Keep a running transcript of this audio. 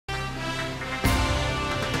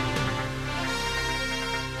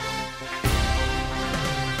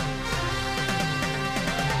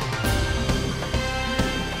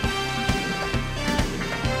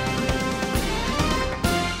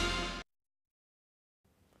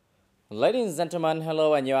Ladies and gentlemen,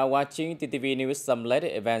 hello, and you are watching TTV News, some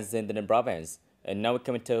latest events in the province. And now we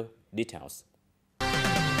come into details.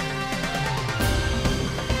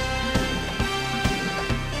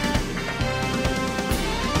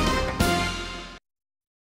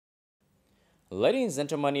 Ladies and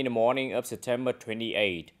gentlemen, in the morning of September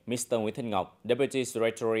 28, Mr. Nguyễn Thanh Ngọc, Deputy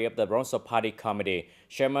Secretary of the Bronzo Party Committee,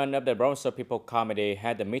 Chairman of the Bronzo People Committee,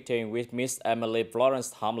 had a meeting with Miss Emily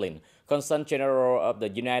Florence Hamlin, Consul General of the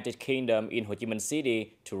United Kingdom in Ho Chi Minh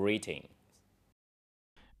City, to greeting.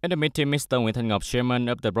 At the meeting, Mr. Nguyễn Thanh Ngọc, Chairman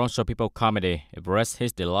of the Bronzo People Committee, expressed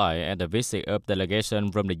his delight at the visit of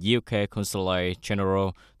delegation from the UK Consulate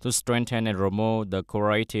General to strengthen and promote the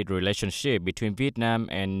cooperative relationship between Vietnam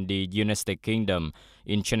and the United Kingdom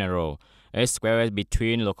in general, as well as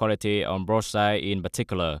between locality on both sides in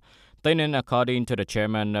particular. TayNin, according to the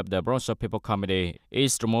chairman of the Bronzo People Committee,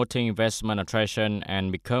 is promoting investment attraction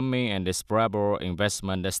and becoming an desirable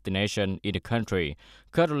investment destination in the country.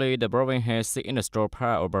 Currently, the province has 6 industrial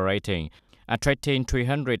parks operating, attracting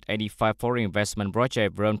 385 foreign investment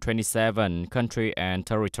projects from 27 countries and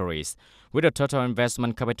territories, with a total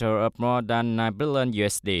investment capital of more than 9 billion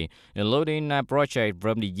USD, including 9 projects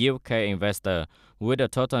from the UK investor, with a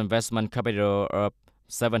total investment capital of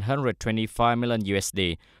 725 million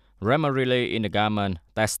USD. primarily in the garment,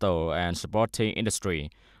 textile, and supporting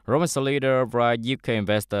industry. Robinson leader bright UK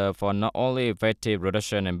investor for not only effective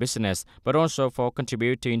production and business, but also for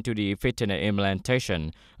contributing to the efficient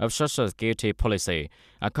implementation of social security policy.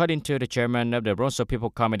 According to the chairman of the Bronzo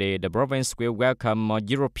People Committee, the province will welcome more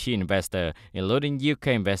European investors, including UK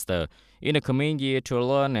investors, in the coming year to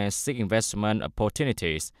learn and seek investment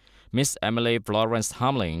opportunities. Miss Emily Florence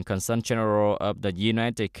Hamlin, Consul General of the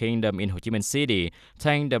United Kingdom in Ho Chi Minh City,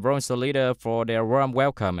 thanked the Bronzo leader for their warm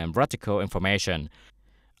welcome and practical information.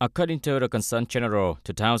 According to the Consul General,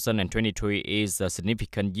 2023 is a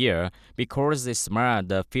significant year because it marks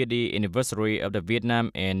the 50th anniversary of the Vietnam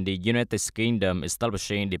and the United Kingdom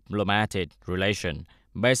establishing diplomatic relations.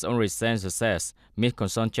 Based on recent success, Ms.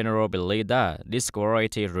 Consul General believes that this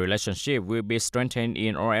cooperative relationship will be strengthened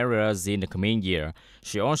in all areas in the coming year.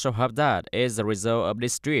 She also hopes that as a result of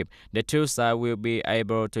this trip, the two sides will be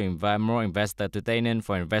able to invite more investors to TayNin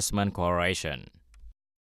for investment cooperation.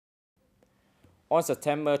 On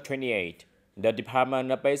September 28, the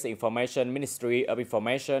Department of Basic Information Ministry of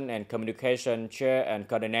Information and Communication chaired and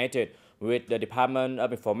coordinated with the Department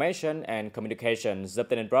of Information and Communication of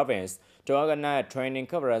TayNin Province to organize a training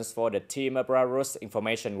conference for the team of grassroots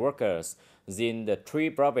information workers in the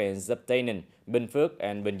 3 provinces of TayNin, Bình Phước,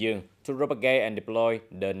 and Bình Dương to propagate and deploy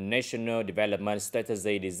the National Development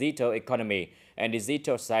Strategy, Digital Economy, and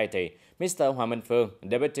Digital Society. Mr. Hoàng Minh Phương,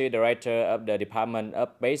 Deputy Director of the Department of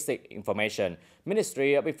Basic Information,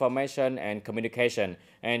 Ministry of Information and Communication,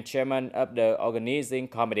 and Chairman of the Organizing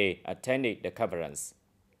Committee, attended the conference.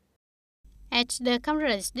 At the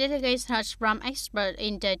conference, delegates heard from experts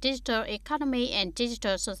in the digital economy and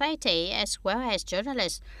digital society, as well as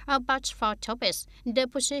journalists, about 4 topics: the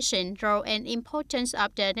position, role, and importance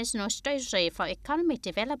of the national strategy for economic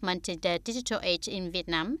development in the digital age in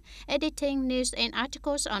Vietnam, editing news and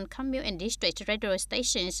articles on commune and district radio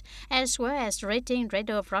stations, as well as reading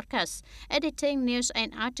radio broadcasts, editing news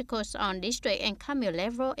and articles on district and commune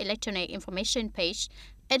level electronic information page,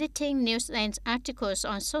 editing news and articles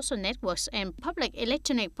on social networks and public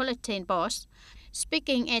electronic bulletin boards.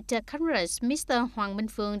 Speaking at the conference, Mr. Hoàng Minh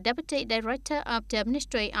Phương, Deputy Director of the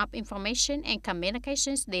Ministry of Information and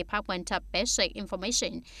Communications Department of Basic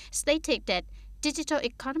Information, stated that digital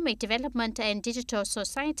economic development and digital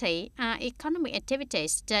society are economic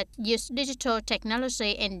activities that use digital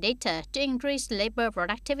technology and data to increase labor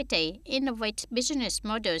productivity, innovate business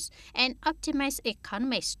models, and optimize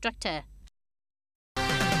economic structure.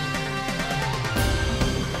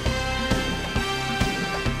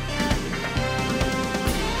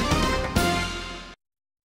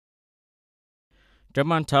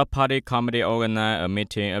 German Top Party Committee organized a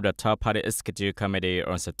meeting of the Top Party Executive Committee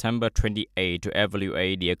on September 28 to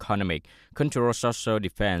evaluate the economic, cultural, social,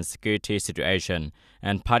 defense, security situation,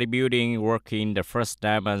 and party building work in the first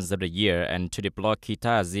 9 months of the year and to deploy key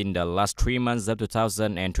tasks in the last 3 months of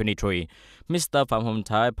 2023. Mr. Phạm Hồng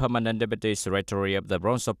Thái, Permanent Deputy Secretary of the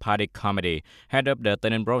Bronzo Party Committee, head of the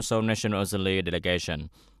TayNin Bronzo National Assembly Delegation.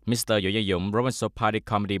 Mr. Yo Ye Dũng, Provincial Party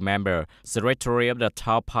Committee member, Secretary of the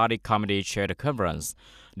Top Party Committee, chaired the conference.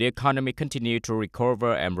 The economy continued to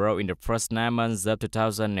recover and grow in the first 9 months of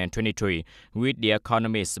 2023, with the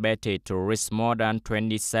economy expected to reach more than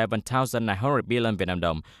 27,900 billion Vietnam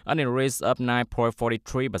dong, an increase of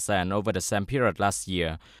 9.43% over the same period last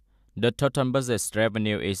year. The total budget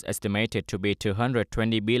revenue is estimated to be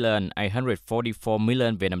 220,844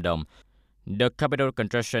 million Vietnam dong. The capital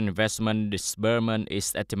construction investment disbursement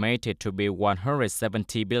is estimated to be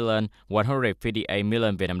 170,158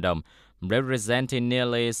 million Vietnam dong, representing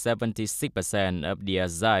nearly 76% of the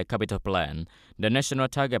assigned capital plan. The national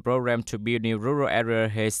target program to build new rural area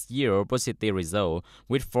has yielded positive results,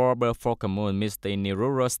 with 4 communes meeting new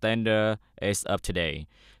rural standard as of today.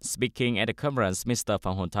 Speaking at the conference, Mr.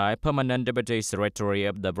 Pham Hon Thai, Permanent Deputy Secretary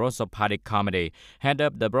of the Bronzo Party Committee, head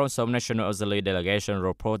of the Bronzo National Auxiliary Delegation,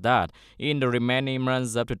 reported that in the remaining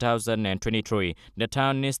months of 2023, the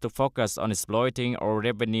town needs to focus on exploiting all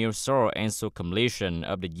revenue sources and to completion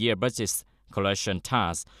of the year budget collection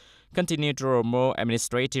tasks. Continue to promote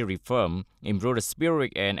administrative reform, improve the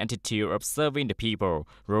spirit and attitude of serving the people,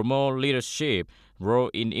 promote leadership, role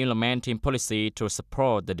in implementing policy to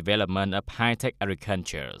support the development of high-tech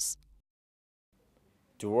agriculture.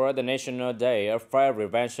 Toward the National Day of Fire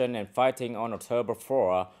Prevention and Fighting on October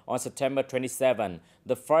 4, on September 27,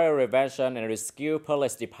 the Fire Prevention and Rescue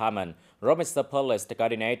Police Department, Robinson Police,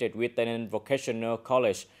 coordinated with an vocational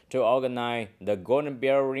college to organize the Golden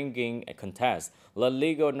Bell Ringing Contest, the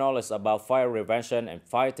legal knowledge about fire prevention and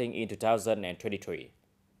fighting in 2023.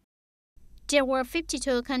 There were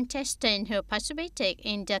 52 contestants who participated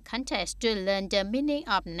in the contest to learn the meaning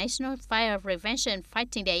of National Fire Prevention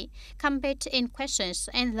Fighting Day, compete in questions,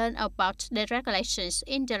 and learn about the regulations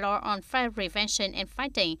in the law on fire prevention and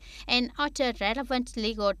fighting and other relevant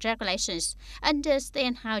legal regulations,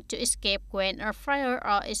 understand how to escape when a fire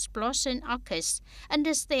or explosion occurs,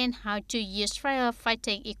 understand how to use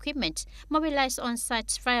firefighting equipment, mobilize on-site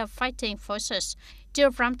firefighting forces, to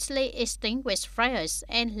promptly extinguish fires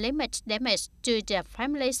and limit damage to the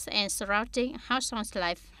families and surrounding households'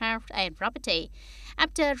 life, health, and property.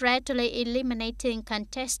 After gradually eliminating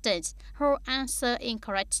contestants who answer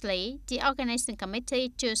incorrectly, the organizing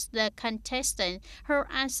committee chose the contestant who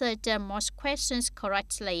answered the most questions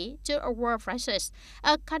correctly to award prizes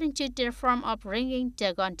according to the form of ringing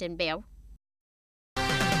the golden bell.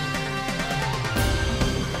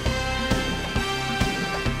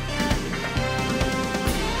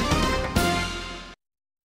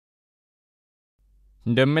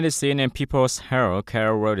 The medicine and people's health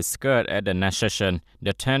care were discussed at the next session,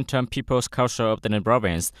 the 10th People's Council of the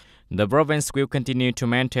province. The province will continue to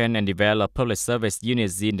maintain and develop public service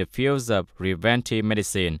units in the fields of preventive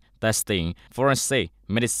medicine, testing, forensic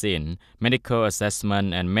medicine, medical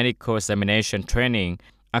assessment, and medical examination training,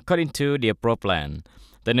 according to the approved plan.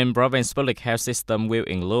 The Ninh Province Public Health System will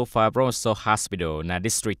include 5 Bronzo Hospital, 9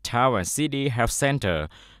 district town and city health center,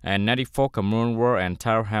 and 94 commune rural and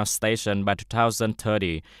town health stations by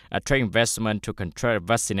 2030, attract investment to contract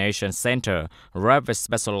vaccination center, private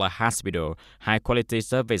specialized hospital, high-quality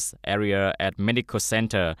service area at medical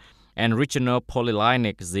center, and regional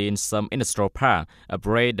polyclinics in some industrial park,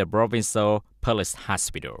 upgrade the provincial police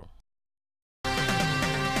hospital.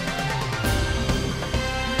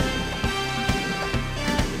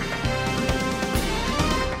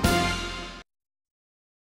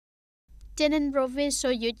 The Ninh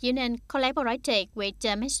Provincial Youth Union collaborated with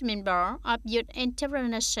the Management Board of Youth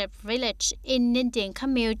Entrepreneurship Village in Ninh Tiền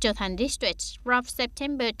Kham Mueang, Châu Thành District from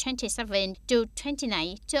September 27 to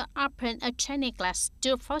 29 to open a training class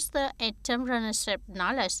to foster entrepreneurship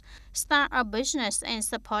knowledge, start a business and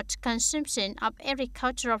support consumption of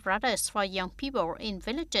agricultural products for young people in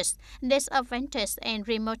villages, disadvantaged and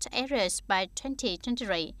remote areas by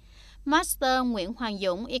 2023. Master Nguyễn Hoàng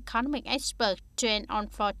Dũng, economic expert, trained on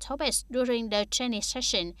 4 topics during the training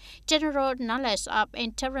session: general knowledge of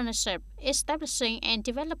entrepreneurship, establishing and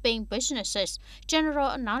developing businesses,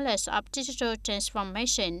 general knowledge of digital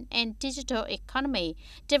transformation and digital economy,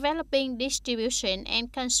 developing distribution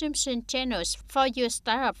and consumption channels for your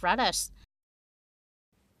startup products.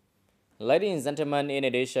 Ladies and gentlemen, in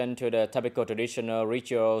addition to the typical traditional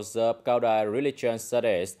rituals of Cao Dai religion such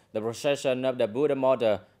as the procession of the Buddha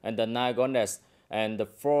Mother and the 9 goddesses and the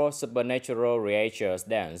 4 supernatural creatures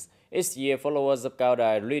dance, each year followers of Cao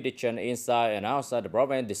Dai religion inside and outside the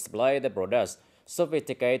province display the products,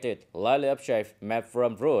 sophisticated, lightly objects made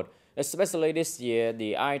from fruit. Especially this year,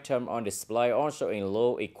 the items on display also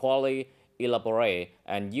include equally elaborate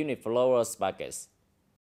and unique flowers buckets.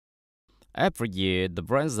 Every year, the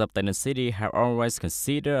brands of TayNinhTV City have always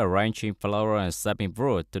considered arranging flower and sapling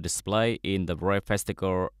fruit to display in the Great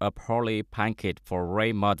Festival of Holy Pancake for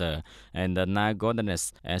Ray Mother and the 9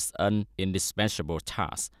 goddesses as an indispensable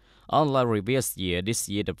task. Unlike previous year, this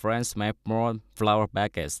year the brands made more flower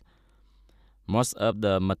buckets. Most of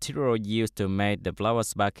the material used to make the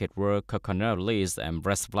flowers basket were coconut leaves and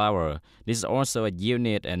breast flower. This is also a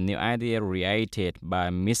unique and new idea created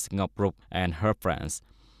by Miss Ngọc Rục and her friends.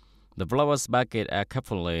 The flowers basket are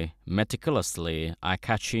carefully, meticulously,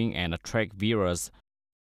 eye-catching and attract viewers.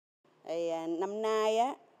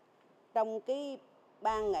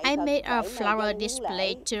 I made a flower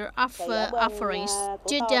display to offer offerings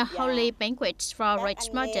to the holy banquets for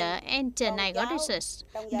rich mother and the night goddesses.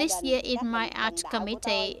 This year in my art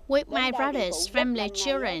committee, with my brothers, family,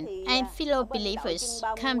 children, and fellow believers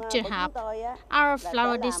come to help. Our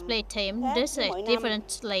flower display theme does it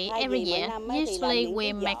differently every year. Usually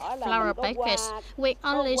we make flower baskets with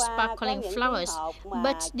only sparkling flowers,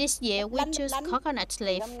 but this year we choose coconut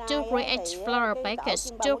leaf to create flower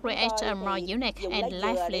baskets to create a more unique and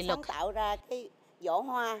lively look.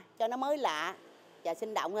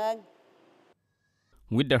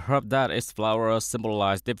 With the hope that its flowers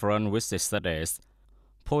symbolize different wishes states,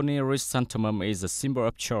 Pony chrysanthemum is a symbol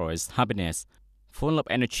of choice, happiness, full of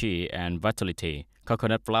energy and vitality.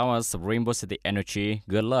 Coconut flowers bring positive energy,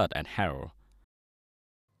 good luck, and health.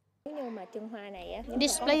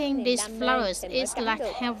 Displaying these flowers is like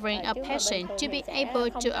having a passion to be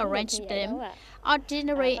able to arrange them.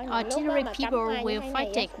 Ordinary people will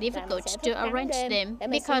find it difficult to arrange them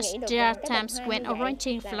because there are times when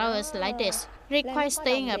arranging flowers like this requires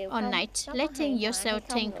staying up all night, letting yourself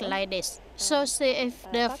think like this. So see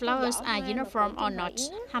if the flowers are uniform or not,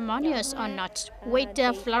 harmonious or not. With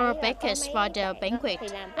the flower baskets for the banquet,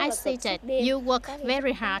 I see that you work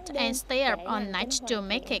very hard and stay up all night to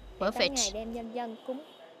make it perfect.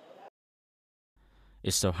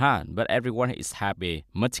 It's so hard, but everyone is happy.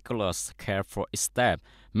 Meticulous care for each step,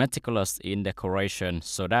 meticulous in decoration,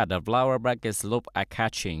 so that the flower baskets look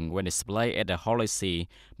eye-catching when displayed at the Holy See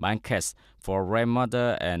banquets for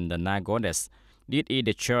grandmother and the night goddess. This is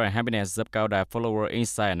the joy and happiness of Cao Đài followers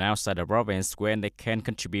inside and outside the province when they can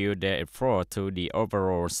contribute their effort to the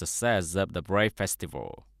overall success of the Brave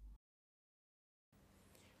Festival.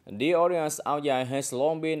 The audience Áo Dài has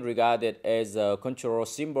long been regarded as a cultural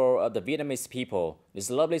symbol of the Vietnamese people. This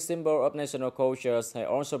lovely symbol of national cultures has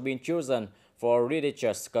also been chosen for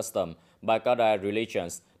religious custom by Cao Đài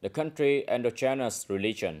religions, the country endogenous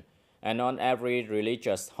religion. And on every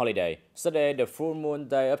religious holiday, Saturday, the full moon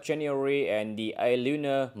day of January and the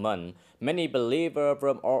lunar month, many believers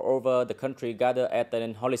from all over the country gather at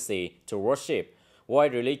the Holy See to worship. While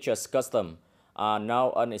religious customs are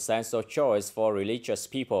now an essential choice for religious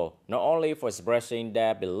people, not only for expressing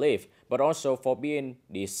their belief, but also for being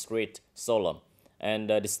discreet, solemn, and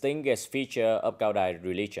the distinguished feature of Cao Đài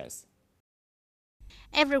religions.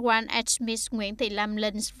 Everyone at Miss Nguyễn Thị Lam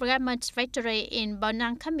Linh's garment factory in Bò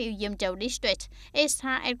Năng Khăm Museum District is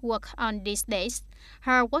hard at work on these days.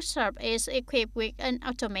 Her workshop is equipped with an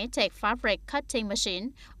automatic fabric cutting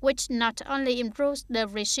machine, which not only improves the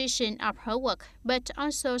precision of her work, but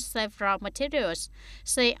also saves raw materials.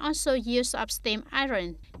 She also uses of steam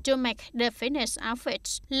iron to make the finished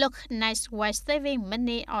outfits look nice while saving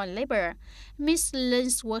money on labor. Miss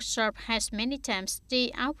Linh's workshop has many times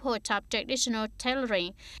the output of traditional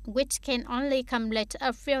tailoring, which can only complete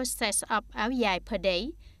a few sets of áo dài per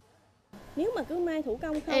day.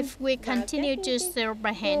 If we continue to sew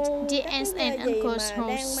by hand, the aunts and uncles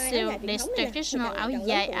who sew this traditional áo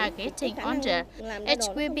dài are getting older. It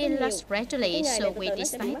will be lost readily, so we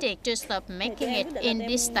decided to stop making it in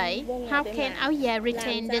this style. How can áo dài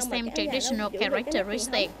retain the same traditional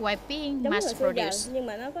characteristic while being mass-produced?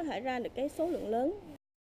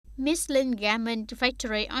 Miss Linh Garment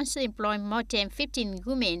Factory also employs more than 15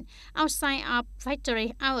 women. Outside of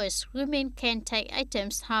factory hours, women can take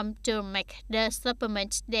items home to make the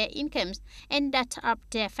supplement their incomes and that of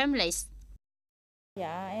their families.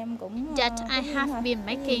 That I have been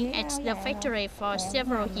making at the factory for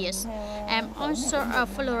several years. I'm also a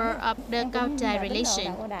follower of the Cao Đài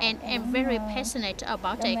religion and am very passionate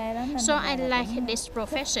about it. So I like this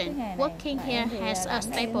profession. Working here has a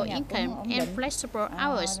stable income and flexible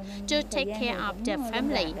hours to take care of the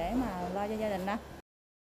family.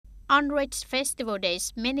 On rich festival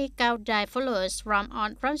days, many Cao Đài followers from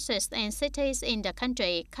all provinces and cities in the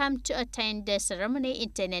country come to attend the ceremony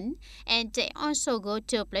in Tây Ninh, and they also go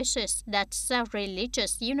to places that sell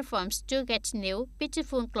religious uniforms to get new,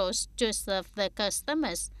 beautiful clothes to serve the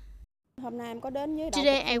customers.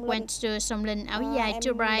 Today I went to Sông Linh Áo Dài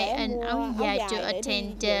to buy an áo dài to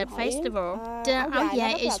attend the festival. The áo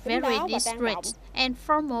dài is very discreet and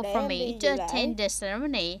formal for me to attend the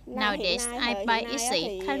ceremony. Nowadays, I buy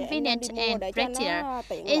easy, convenient and prettier.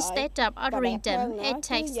 Instead of ordering them, it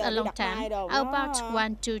takes a long time, about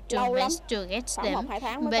 1 to 2 months to get them,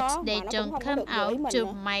 but they don't come out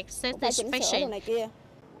to my satisfaction.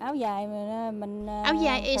 Áo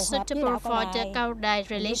dài is suitable for the Cao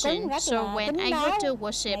religion, so when I go to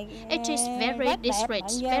worship, it is very discreet,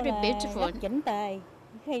 very beautiful.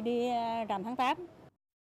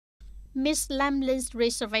 Ms. Lam Lin's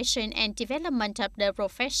reservation and development of the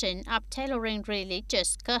profession of tailoring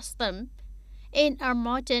religious custom in a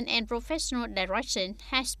modern and professional direction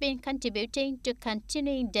has been contributing to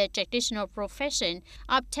continuing the traditional profession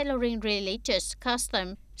of tailoring religious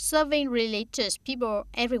custom, serving religious people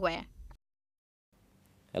everywhere.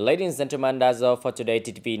 Ladies and gentlemen, that's all for today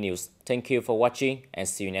TTV News. Thank you for watching and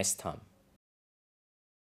see you next time.